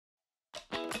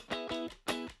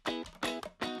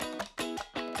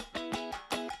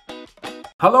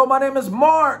Hello, my name is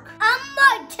Mark. I'm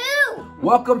Mark too.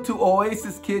 Welcome to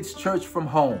Oasis Kids Church from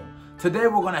Home. Today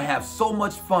we're going to have so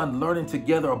much fun learning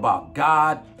together about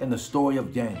God and the story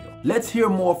of Daniel. Let's hear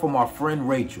more from our friend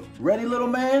Rachel. Ready, little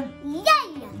man?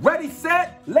 Yeah. Ready,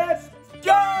 set, let's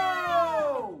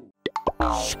go!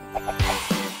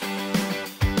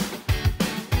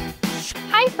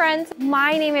 Hi friends,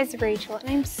 my name is Rachel and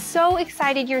I'm so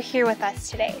excited you're here with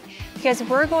us today because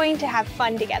we're going to have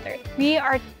fun together. We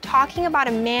are talking about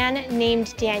a man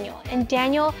named Daniel, and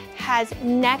Daniel has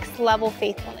next level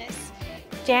faithfulness.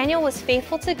 Daniel was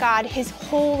faithful to God his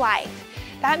whole life.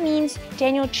 That means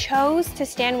Daniel chose to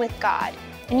stand with God.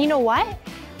 And you know what?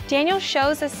 Daniel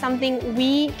shows us something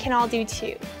we can all do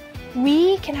too.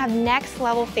 We can have next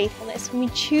level faithfulness when we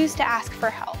choose to ask for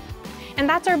help. And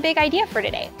that's our big idea for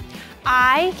today.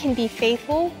 I can be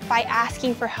faithful by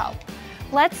asking for help.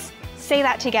 Let's say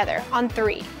that together on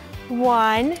 3.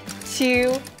 1,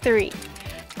 2, 3.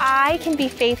 I can be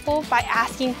faithful by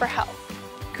asking for help.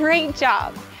 Great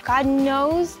job. God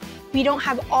knows we don't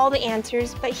have all the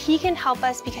answers, but He can help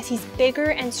us because He's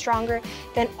bigger and stronger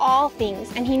than all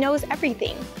things, and He knows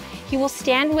everything. He will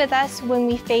stand with us when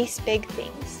we face big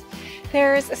things.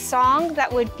 There's a song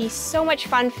that would be so much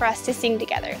fun for us to sing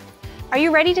together. Are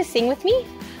you ready to sing with me?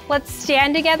 Let's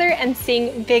stand together and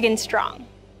sing Big and Strong.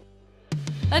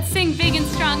 Let's sing Big and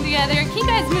Strong together. Can you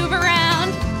guys move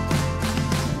around?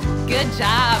 Good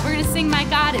job. We're gonna sing My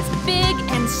God is Big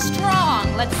and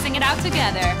Strong. Let's sing it out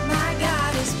together. My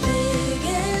God is big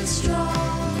and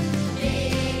strong.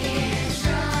 Big and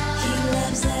strong. He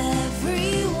loves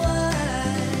everyone.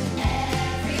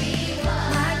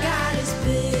 Everyone. My God is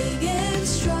big and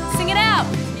strong. Sing it out.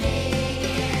 Big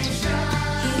and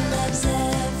strong. He loves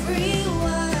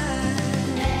everyone.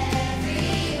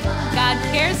 Everyone. God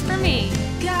cares for me.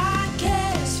 God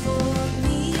cares for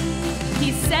me.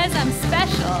 He says I'm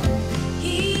special.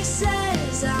 He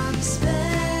says I'm special.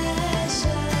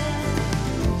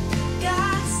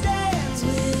 God stands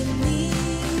with me.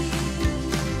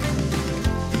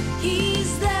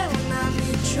 He's there when I'm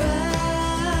in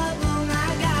trouble.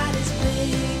 My God is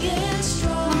big and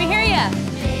strong. Let me hear ya.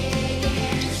 Big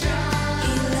and strong.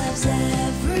 He loves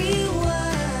everyone.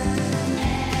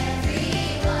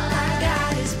 Everyone. My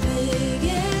God is big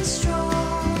and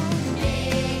strong.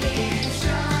 Big and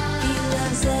strong. He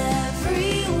loves everyone.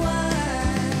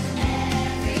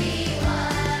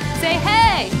 Say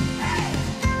hey.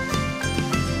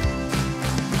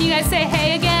 Can you guys say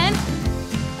hey again?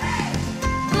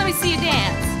 Let me see you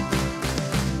dance.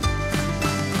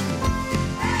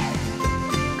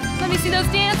 Let me see those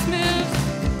dance moves.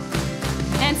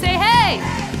 And say hey.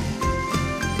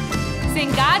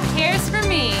 Sing God cares for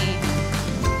me.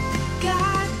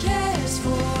 God cares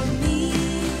for me.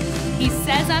 He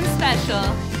says I'm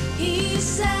special. He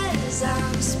says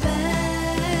I'm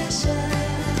special.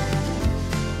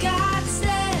 God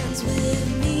stands with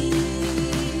me.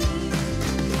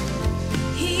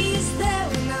 He's there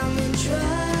when I'm in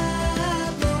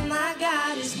trouble. My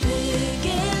God is big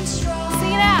and strong.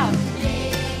 Sing it out.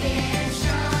 Big and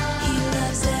strong. He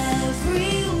loves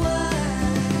everyone.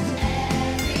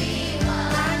 Everyone.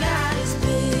 My God is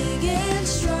big and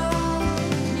strong.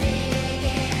 Big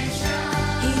and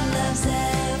strong. He loves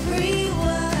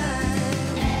everyone.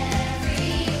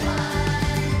 Everyone.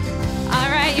 All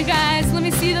right, you guys, let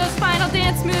me see those final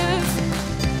dance moves.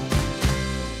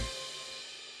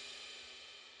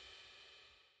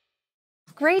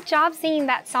 Great job singing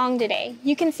that song today.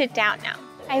 You can sit down now.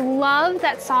 I love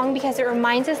that song because it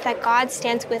reminds us that God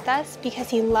stands with us because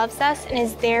He loves us and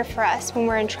is there for us when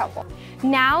we're in trouble.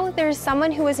 Now there's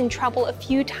someone who was in trouble a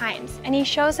few times, and he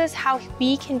shows us how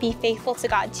we can be faithful to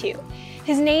God too.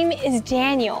 His name is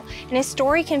Daniel, and his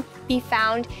story can be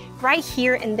found right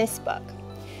here in this book.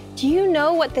 Do you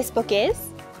know what this book is?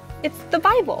 It's the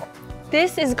Bible.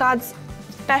 This is God's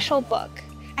special book.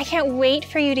 I can't wait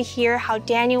for you to hear how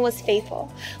Daniel was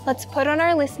faithful. Let's put on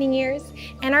our listening ears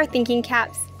and our thinking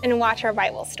caps and watch our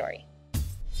Bible story.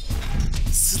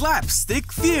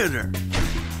 Slapstick Theater.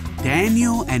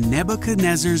 Daniel and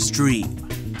Nebuchadnezzar's Dream.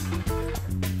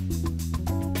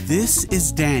 This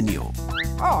is Daniel,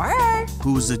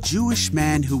 who was a Jewish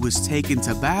man who was taken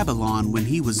to Babylon when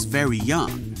he was very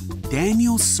young.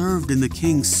 Daniel served in the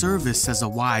king's service as a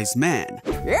wise man.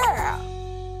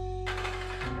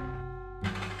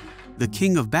 The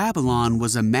king of Babylon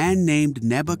was a man named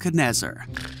Nebuchadnezzar.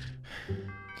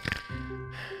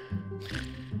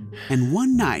 And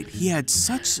one night, he had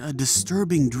such a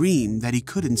disturbing dream that he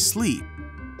couldn't sleep.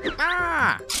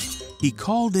 He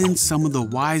called in some of the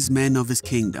wise men of his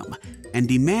kingdom and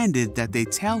demanded that they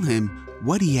tell him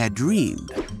what he had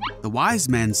dreamed. The wise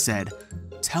men said,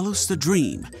 "Tell us the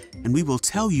dream, and we will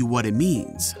tell you what it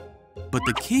means." But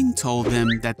the king told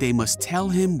them that they must tell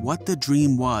him what the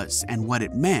dream was and what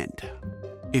it meant.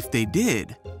 If they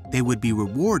did, they would be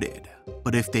rewarded,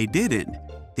 but if they didn't,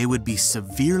 they would be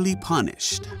severely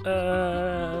punished.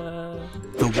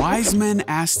 The wise men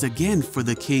asked again for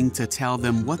the king to tell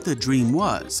them what the dream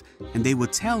was, and they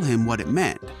would tell him what it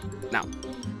meant.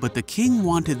 But the king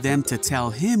wanted them to tell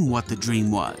him what the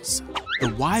dream was. The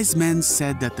wise men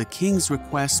said that the king's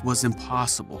request was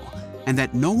impossible, and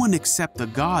that no one except the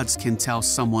gods can tell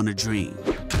someone a dream.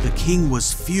 The king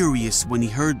was furious when he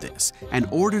heard this, and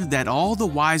ordered that all the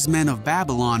wise men of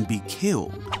Babylon be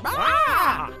killed.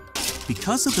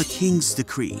 Because of the king's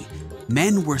decree,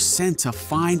 men were sent to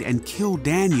find and kill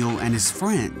Daniel and his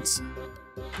friends.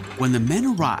 When the men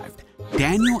arrived,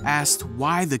 Daniel asked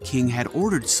why the king had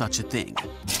ordered such a thing.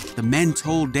 The men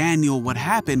told Daniel what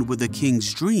happened with the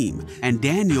king's dream, and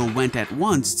Daniel went at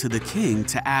once to the king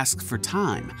to ask for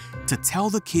time to tell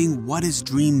the king what his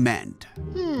dream meant.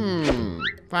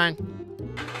 Fine.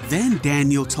 Then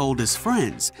Daniel told his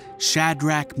friends,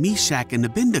 Shadrach, Meshach, and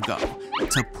Abednego,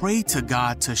 to pray to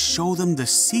God to show them the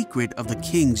secret of the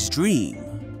king's dream.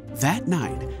 That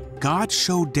night, God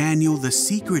showed Daniel the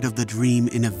secret of the dream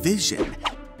in a vision.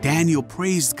 Daniel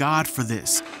praised God for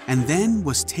this, and then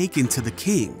was taken to the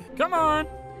king. Come on.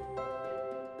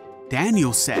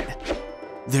 Daniel said,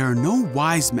 "There are no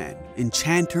wise men,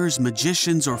 enchanters,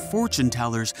 magicians, or fortune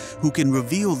tellers who can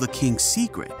reveal the king's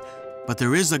secret, but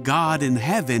there is a God in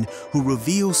heaven who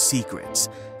reveals secrets,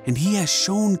 and he has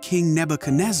shown King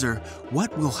Nebuchadnezzar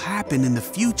what will happen in the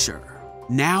future.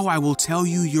 Now I will tell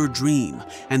you your dream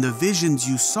and the visions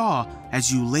you saw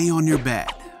as you lay on your bed."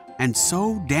 And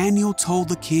so Daniel told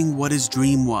the king what his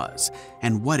dream was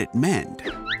and what it meant.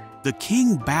 The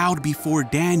king bowed before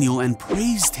Daniel and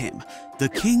praised him. The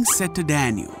king said to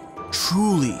Daniel,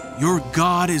 "Truly, your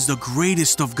God is the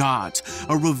greatest of gods,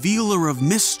 a revealer of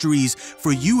mysteries,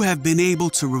 for you have been able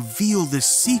to reveal this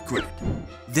secret."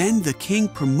 Then the king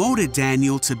promoted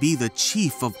Daniel to be the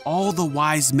chief of all the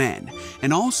wise men,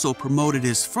 and also promoted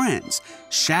his friends,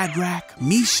 Shadrach,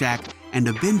 Meshach, and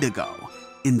Abednego,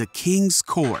 in the king's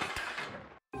court.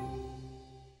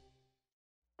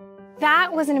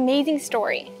 That was an amazing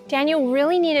story. Daniel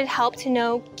really needed help to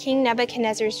know King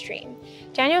Nebuchadnezzar's dream.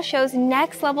 Daniel shows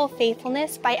next level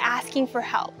faithfulness by asking for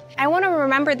help. I want to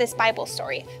remember this Bible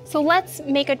story, so let's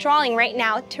make a drawing right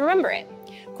now to remember it.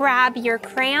 Grab your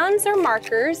crayons or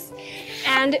markers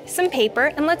and some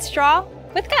paper, and let's draw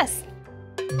with Gus.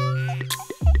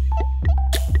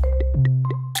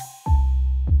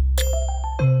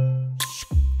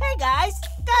 Hey guys,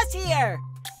 Gus here!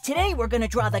 Today we're gonna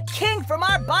draw the king from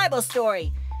our Bible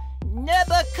story,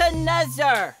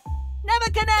 Nebuchadnezzar.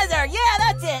 Nebuchadnezzar, yeah,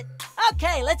 that's it.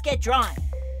 Okay, let's get drawing.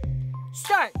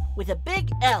 Start with a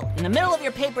big L in the middle of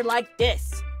your paper like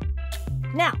this.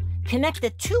 Now, connect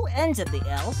the two ends of the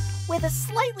L with a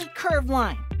slightly curved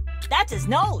line. That's his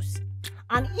nose.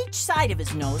 On each side of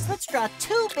his nose, let's draw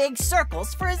two big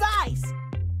circles for his eyes.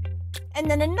 And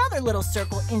then another little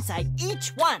circle inside each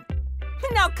one.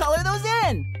 Now color those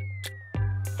in.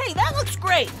 Hey, that looks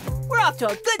great. We're off to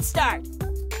a good start.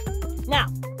 Now,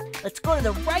 let's go to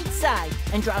the right side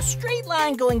and draw a straight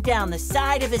line going down the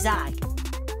side of his eye.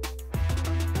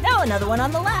 Now another one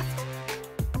on the left.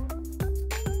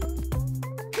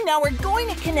 Now we're going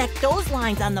to connect those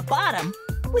lines on the bottom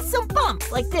with some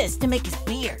bumps like this to make his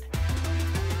beard.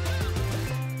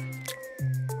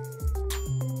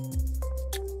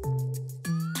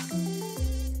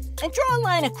 And draw a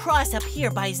line across up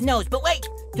here by his nose, but wait,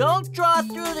 don't draw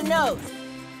through the nose.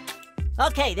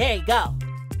 Okay, there you go.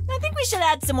 I think we should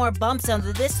add some more bumps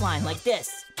under this line like this.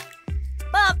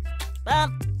 Bump,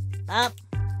 bump, bump.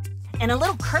 And a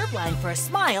little curved line for a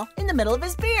smile in the middle of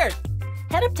his beard.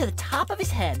 Head up to the top of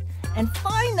his head and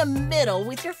find the middle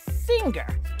with your finger.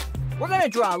 We're gonna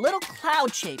draw a little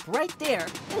cloud shape right there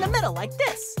in the middle like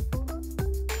this.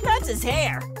 That's his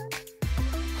hair.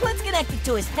 Let's connect it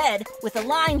to his head with a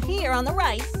line here on the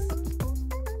right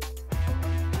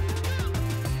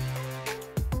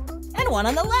and one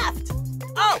on the left.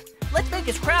 Oh, let's make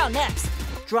his crown next.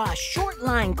 Draw a short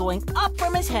line going up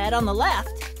from his head on the left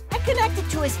and connect it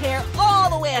to his hair all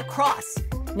the way across.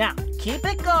 Now, keep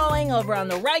it going over on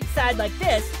the right side like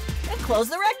this and close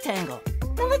the rectangle.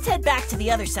 Now let's head back to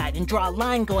the other side and draw a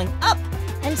line going up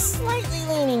and slightly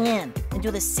leaning in, and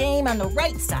do the same on the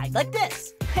right side like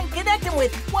this. And connect them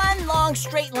with one long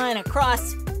straight line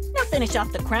across. Now finish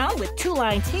off the crown with two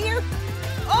lines here.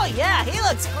 Oh yeah, he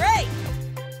looks great.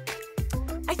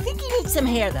 I think he needs some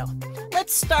hair though.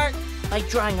 Let's start by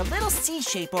drawing a little C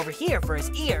shape over here for his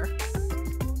ear.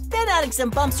 Then adding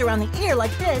some bumps around the ear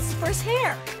like this for his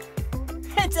hair.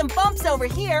 and some bumps over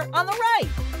here on the right.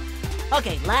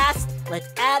 Okay, last, let's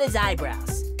add his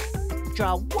eyebrows.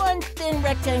 Draw one thin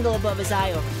rectangle above his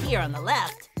eye over here on the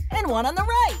left, and one on the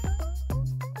right.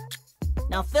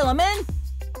 Now fill them in.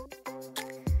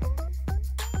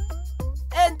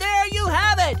 And there you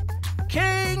have it,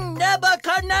 King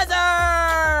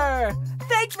Nebuchadnezzar!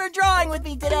 Thanks for drawing with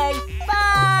me today.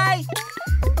 Bye!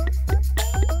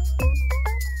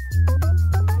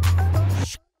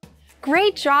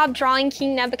 Great job drawing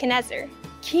King Nebuchadnezzar.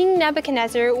 King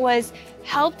Nebuchadnezzar was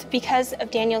helped because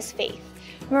of Daniel's faith.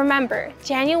 Remember,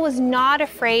 Daniel was not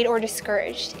afraid or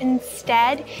discouraged.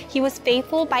 Instead, he was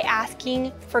faithful by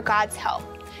asking for God's help.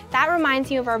 That reminds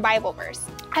me of our Bible verse.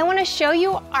 I want to show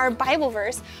you our Bible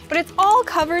verse, but it's all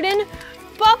covered in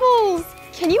bubbles.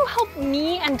 Can you help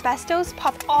me and Bestos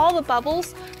pop all the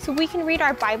bubbles so we can read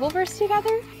our Bible verse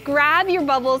together? Grab your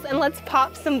bubbles and let's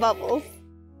pop some bubbles.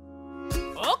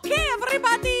 Okay,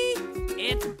 everybody,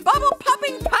 it's bubble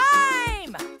popping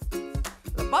time!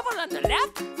 A bubble on the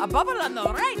left, a bubble on the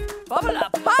right, bubble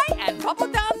up high and bubble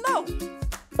down low.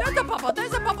 There's a bubble,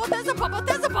 there's a bubble, there's a bubble,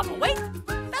 there's a bubble. Wait,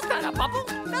 that's not a bubble,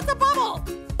 that's a bubble.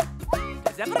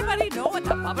 Does everybody know what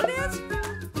the bubble is?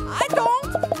 I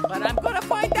don't, but I'm gonna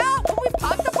find out when we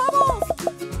pop the bubbles.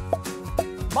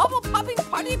 Bubble popping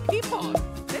party people,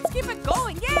 let's keep it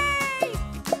going, yay!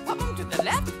 Pop them to the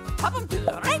left, pop them to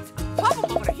the right, pop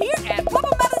them over here, and pop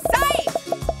them out of sight.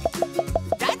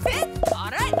 That's it,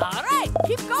 all right,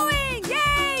 keep going,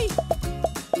 yay!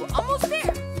 We're almost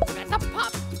there, we got to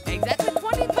pop exactly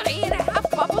 23 and a half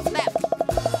bubbles left.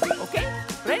 Okay,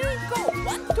 ready, go,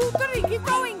 1, 2, 3, keep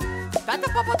going. That's a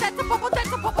bubble, that's a bubble,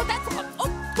 that's a bubble, that's a bubble. Oh,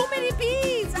 too many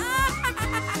bees.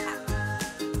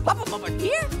 Pop them over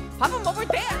here, pop them over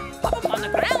there, pop them on the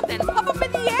ground, and pop them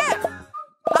in the air.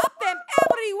 Pop them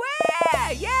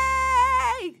everywhere,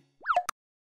 yay!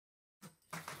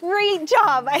 Great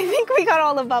job! I think we got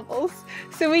all the bubbles.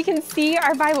 So we can see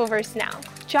our Bible verse now.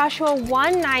 Joshua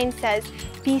 1:9 says,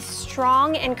 "Be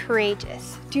strong and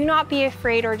courageous. Do not be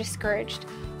afraid or discouraged,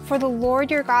 for the Lord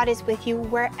your God is with you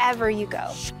wherever you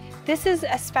go." This is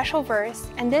a special verse,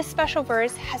 and this special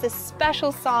verse has a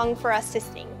special song for us to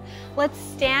sing. Let's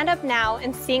stand up now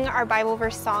and sing our Bible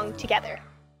verse song together.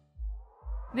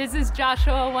 This is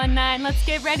Joshua 1:9. Let's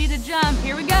get ready to jump.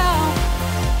 Here we go.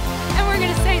 And we're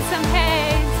gonna say some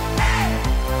hays.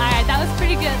 All right, that was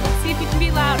pretty good. Let's see if you can be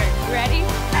louder. You ready?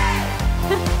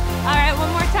 All right,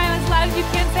 one more time as loud as you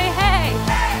can. Say hey.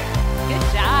 Good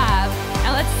job.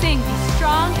 Now let's sing, be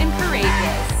strong and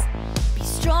courageous. Be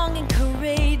strong and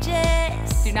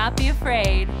courageous. Do not be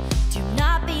afraid. Do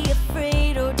not be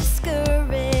afraid or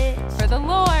discouraged. For the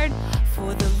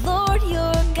Lord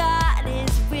your God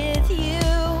is with you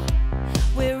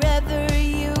wherever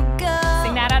you go.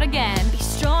 Sing that out again. Be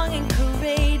strong and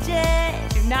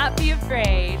courageous. Do not be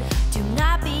afraid. Do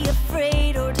not be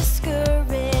afraid or discouraged.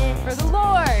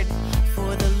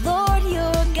 For the Lord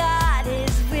your God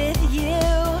is with you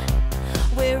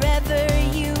wherever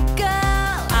you go.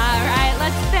 All right,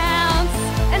 let's bounce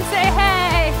and say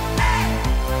hey.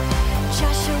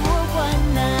 Joshua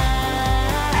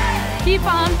 1:9. Keep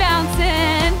on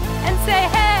bouncing and say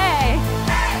hey.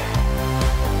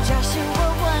 Joshua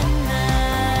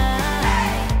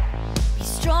 1:9. Be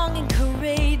strong and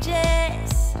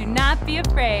courageous. Do not be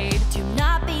afraid. Do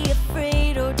not be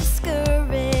afraid or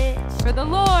discouraged. For the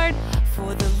Lord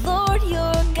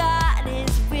your God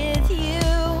is with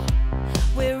you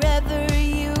wherever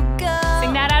you go.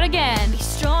 Sing that out again. Be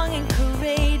strong and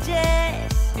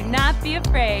courageous. Do not be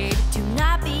afraid. Do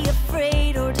not be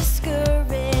afraid or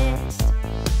discouraged.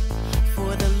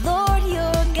 For the Lord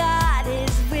your God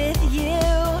is with you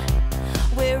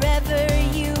wherever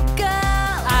you go.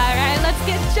 All right, let's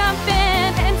get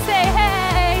jumping and say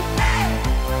hey.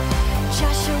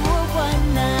 Joshua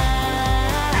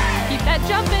 1:9. Keep that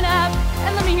jumping up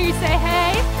and let me hear you say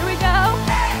hey. Here we go.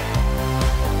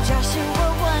 Joshua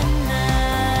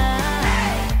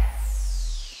 1:9.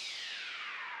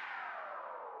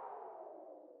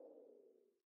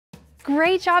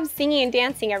 Great job singing and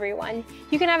dancing, everyone.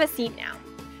 You can have a seat now.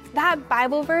 That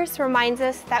Bible verse reminds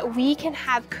us that we can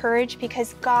have courage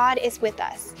because God is with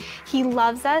us. He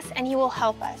loves us and He will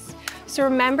help us. So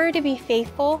remember to be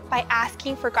faithful by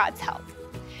asking for God's help.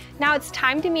 Now it's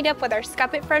time to meet up with our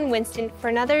Scuppet friend Winston for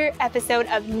another episode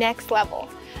of Next Level.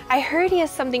 I heard he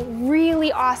has something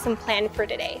really awesome planned for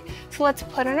today. So let's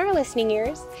put on our listening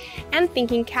ears and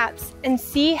thinking caps and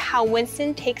see how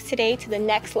Winston takes today to the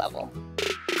next level.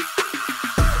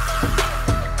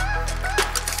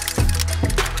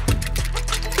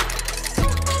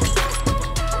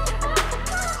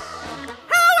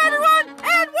 Hello everyone,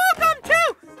 and welcome to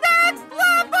Next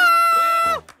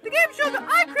Level! The game show that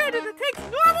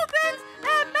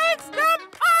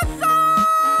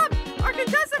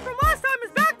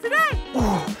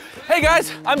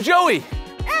I'm Joey.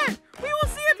 And we will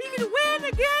see if he can win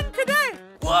again today.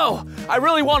 Whoa, I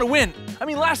really want to win. I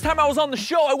mean, last time I was on the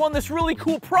show, I won this really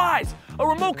cool prize, a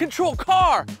remote control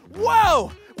car.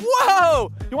 Whoa,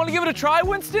 whoa. You want to give it a try,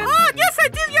 Winston? Oh, yes I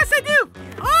do.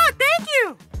 Oh, thank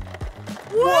you.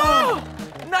 Whoa,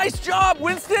 nice job,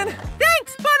 Winston.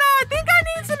 Thanks, but I think I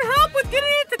need some help with getting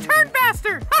it to turn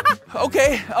faster.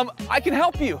 Okay, I can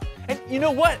help you. And you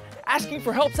know what? Asking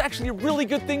for help's actually a really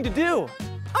good thing to do.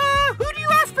 Who do you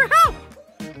ask for help?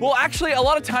 Well, actually, a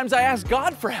lot of times I ask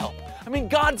God for help. I mean,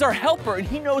 God's our helper, and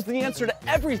He knows the answer to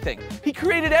everything. He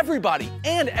created everybody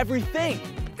and everything.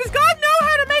 Does God know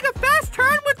how to make a fast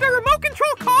turn with the remote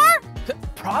control car?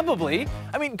 Probably.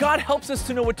 I mean, God helps us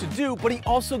to know what to do, but He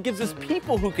also gives us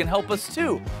people who can help us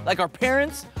too, like our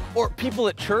parents, or people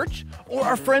at church, or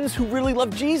our friends who really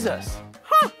love Jesus.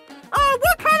 Huh.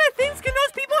 What kind of things can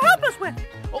those people help us with?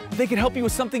 Oh, they can help you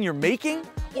with something you're making,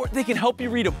 or they can help you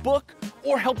read a book,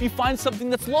 or help you find something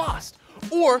that's lost.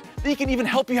 Or they can even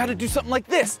help you how to do something like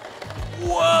this.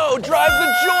 Whoa, drive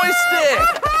the joystick!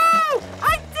 Whoa,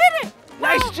 I did it!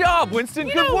 Nice job, Winston,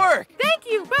 good work. Thank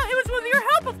you, but it was with your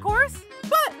help, of course.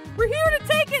 But we're here to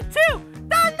take it to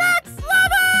the next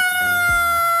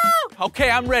level! Okay,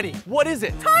 I'm ready. What is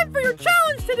it? Time for your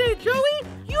challenge today, Joey.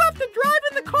 You have to drive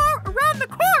in the car around the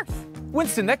course.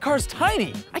 Winston, that car's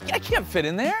tiny. I can't fit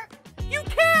in there. You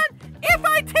can if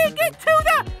I take it to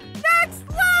the next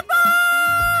level!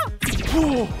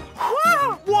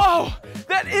 Whoa! Whoa!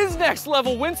 That is next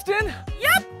level, Winston!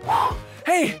 Yep!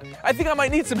 Hey, I think I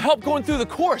might need some help going through the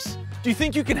course. Do you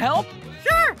think you can help?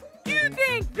 Sure! Do you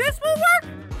think this will work?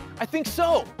 I think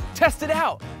so. Test it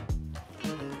out.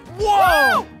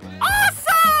 Whoa!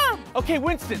 Awesome! Okay,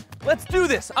 Winston, let's do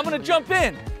this. I'm gonna jump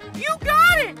in. You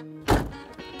got it!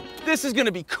 This is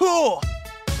gonna be cool.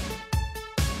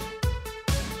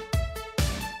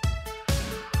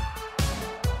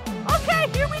 Okay,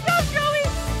 here we go, Joey!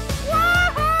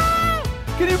 Whoa!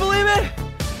 Can you believe it?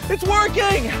 It's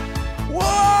working!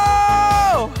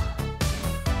 Whoa!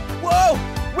 Whoa!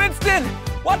 Winston,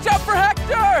 watch out for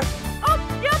Hector! Oh,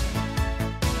 yep!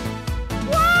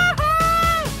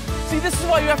 Whoa! See, this is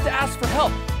why you have to ask for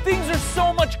help. Things are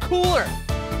so much cooler.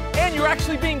 And you're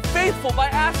actually being faithful by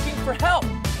asking for help.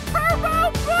 Turbo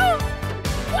boost!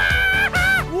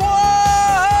 Whoa!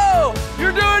 Whoa!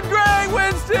 You're doing great,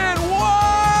 Winston!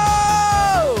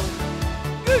 Whoa!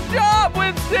 Good job,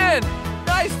 Winston!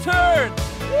 Nice turn!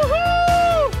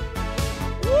 Woohoo!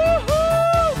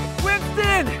 Woohoo!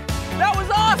 Winston, that was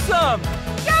awesome!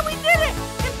 Yeah, we did it!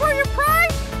 And for your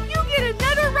prize, you get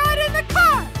another ride in the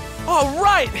car! All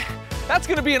right! That's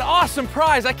gonna be an awesome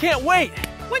prize. I can't wait.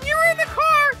 When you were in the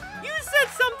car, you said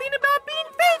something about being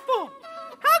faithful.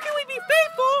 How can we be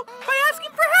faithful by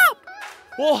asking for help?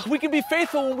 Well, we can be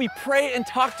faithful when we pray and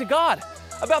talk to God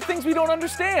about things we don't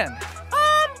understand.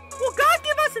 Will God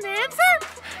give us an answer?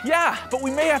 Yeah, but we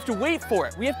may have to wait for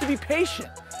it. We have to be patient.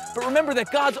 But remember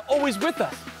that God's always with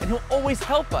us, and He'll always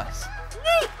help us.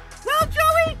 Neat! Well,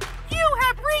 Joey, you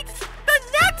have reached the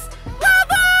next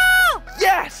level!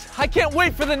 Yes! I can't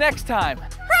wait for the next time.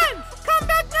 Friends, come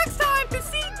back next time to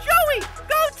see Joey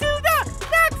go to the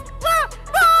next level!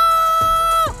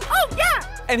 Oh, yeah!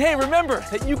 And hey, remember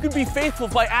that you can be faithful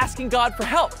by asking God for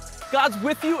help. God's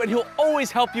with you, and He'll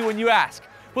always help you when you ask.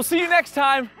 We'll see you next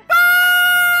time.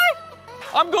 Bye!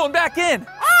 I'm going back in.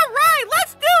 All right,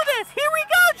 let's do this. Here we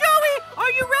go, Joey.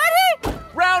 Are you ready?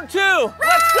 Round 2.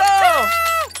 Let's go.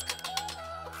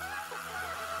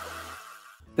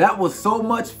 That was so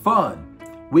much fun.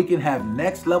 We can have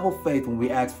next level faith when we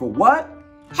ask for what?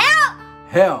 Help!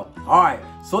 Help. All right,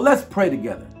 so let's pray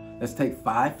together. Let's take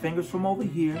 5 fingers from over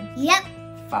here. Yep.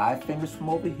 5 fingers from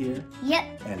over here. Yep.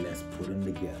 And let's put them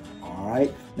together. All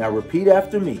right, now repeat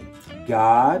after me.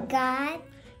 God,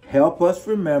 help us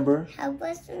remember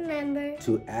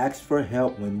to ask for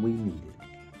help when we need it.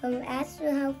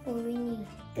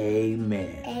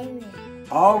 Amen. Amen.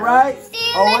 All right, See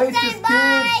you next Oasis time.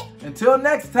 Bye. kids. Until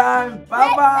next time,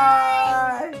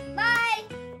 bye-bye. Bye.